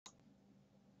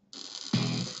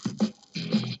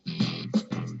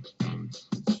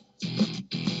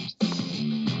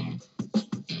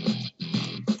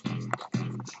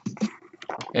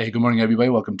Hey, good morning, everybody.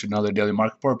 Welcome to another Daily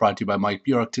Market Report brought to you by Mike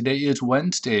Bjork. Today is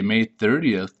Wednesday, May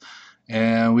 30th,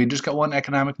 and we just got one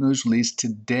economic news released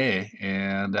today.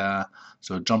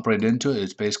 So jump right into it.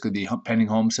 It's basically the pending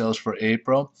home sales for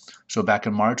April. So back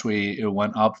in March, it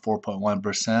went up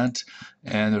 4.1%,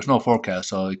 and there's no forecast,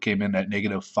 so it came in at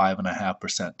negative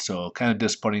 5.5%. So kind of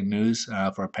disappointing news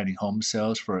for pending home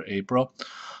sales for April.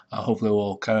 Hopefully,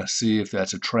 we'll kind of see if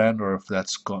that's a trend or if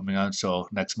that's going on. So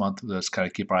next month, let's kind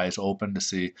of keep our eyes open to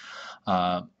see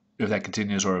uh, if that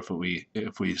continues or if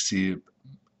we see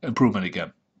improvement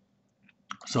again.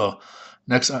 So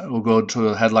next, we'll go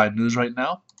to headline news right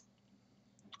now.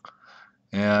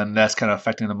 And that's kind of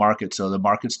affecting the market. So the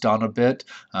market's down a bit,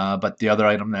 but the other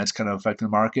item that's kind of affecting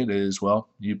the market is, well,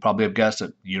 you probably have guessed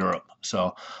it, Europe.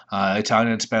 So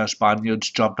Italian and Spanish bond yields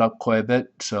jumped up quite a bit.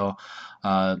 So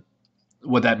uh,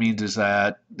 what that means is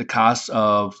that the cost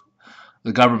of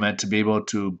the government to be able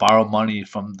to borrow money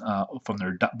from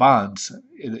their bonds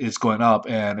is going up,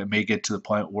 and it may get to the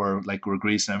point where, like, where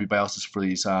Greece and everybody else is for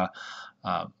these uh,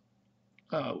 uh,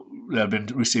 that have been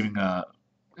receiving.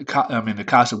 I mean, the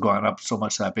costs have gone up so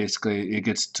much that basically it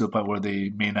gets to the point where they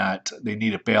need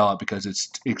a bailout because it's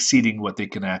exceeding what they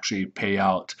can actually pay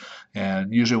out.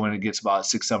 And usually when it gets about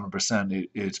 6-7%,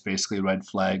 it's basically red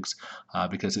flags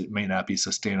because it may not be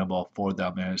sustainable for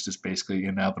them, and it's just basically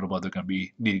inevitable they're going to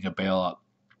be needing a bailout.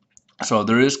 So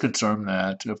there is concern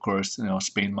that, of course,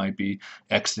 Spain might be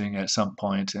exiting at some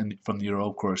point, and from the euro,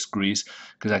 of course, Greece,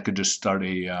 because that could just start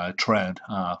a trend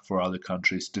for other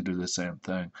countries to do the same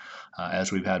thing,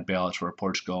 as we've had bailouts for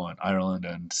Portugal and Ireland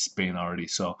and Spain already.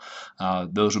 So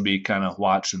those will be kind of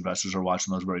watched. Investors are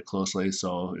watching those very closely.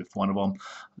 So if one of them,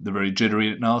 they're very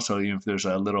jittery now. So even if there's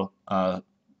a little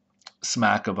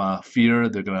smack of fear,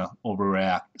 they're going to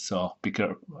overreact. So be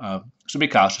careful. So be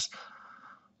cautious.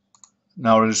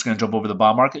 Now we're just going to jump over the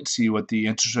bond market, see what the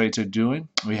interest rates are doing.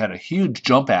 We had a huge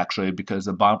jump actually because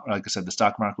the bond, like I said, the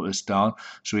stock market was down,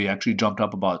 so we actually jumped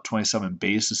up about 27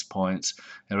 basis points,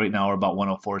 and right now we're about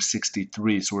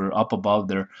 104.63, so we're up above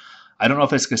there. I don't know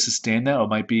if it's going to sustain that or it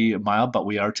might be mild, but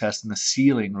we are testing the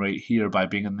ceiling right here by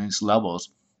being in these levels.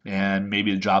 And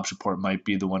maybe the jobs report might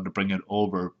be the one to bring it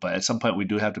over. But at some point, we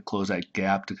do have to close that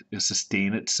gap to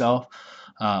sustain itself,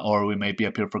 or we may be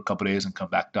up here for a couple of days and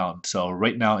come back down. So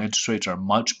right now, interest rates are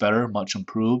much better, much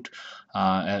improved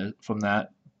from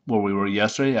that where we were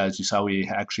yesterday. As you saw, we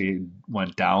actually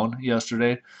went down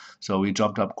yesterday, so we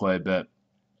jumped up quite a bit.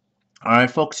 All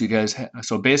right, folks, you guys.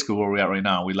 So basically, where we're at right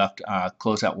now, we left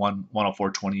close at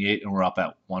 104.28, and we're up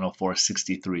at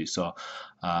 104.63.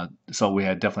 So we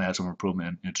had definitely had some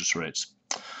improvement in interest rates.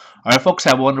 All right, folks,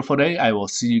 have a wonderful day. I will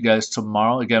see you guys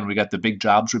tomorrow. Again, we got the big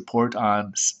jobs report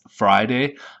on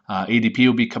Friday. ADP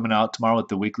will be coming out tomorrow with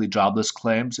the weekly jobless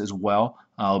claims as well.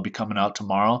 Will be coming out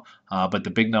tomorrow, but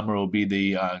the big number will be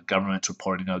the government's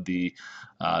reporting of the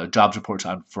jobs reports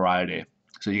on Friday.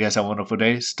 So you guys have a wonderful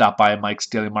day. Stop by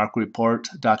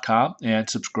Mike'sDailyMarketReport.com and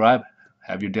subscribe.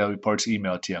 Have your daily reports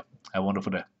emailed to you. Have a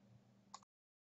wonderful day.